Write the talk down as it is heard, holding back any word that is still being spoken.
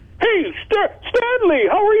Stanley,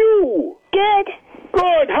 how are you? Good.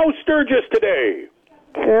 Good. How's Sturgis today?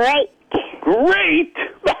 Great. Great.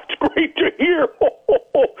 That's great to hear.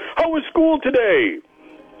 How was school today?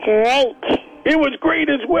 Great. It was great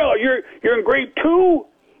as well. You're in grade 2?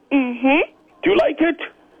 Mm-hmm. Do you like it?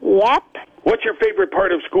 Yep. What's your favorite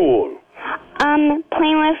part of school? Playing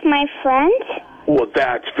with my friends. Well,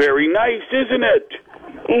 that's very nice, isn't it?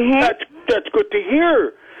 Mm-hmm. That's good to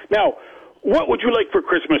hear. Now, what would you like for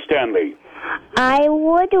Christmas, Stanley? I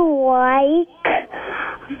would like,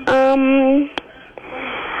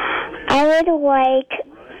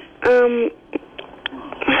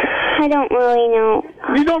 I don't really know.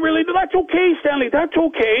 You don't really? That's okay, Stanley. That's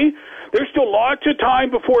okay. There's still lots of time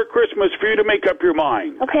before Christmas for you to make up your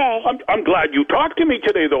mind. Okay. I'm glad you talked to me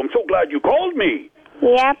today, though. I'm so glad you called me.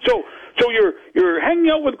 Yep. So you're hanging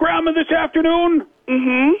out with Grandma this afternoon?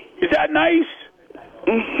 Mm-hmm. Is that nice?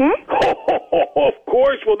 Mm-hmm. Oh, of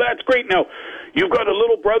course. Well, that's great. Now, you've got a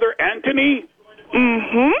little brother, Anthony?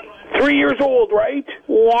 Mm-hmm. 3 years old, right?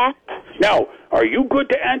 Yep. Now, are you good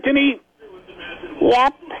to Anthony?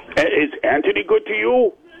 Yep. Is Anthony good to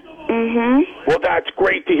you? Mm-hmm. Well, that's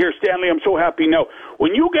great to hear, Stanley. I'm so happy. Now,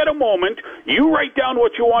 when you get a moment, you write down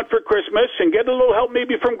what you want for Christmas and get a little help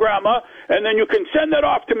maybe from Grandma, and then you can send that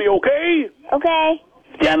off to me, okay? Okay.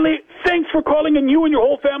 Stanley, thanks for calling, and you and your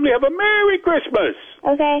whole family have a Merry Christmas.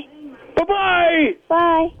 Okay. Bye-bye.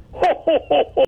 Bye. Ho, ho, ho, ho.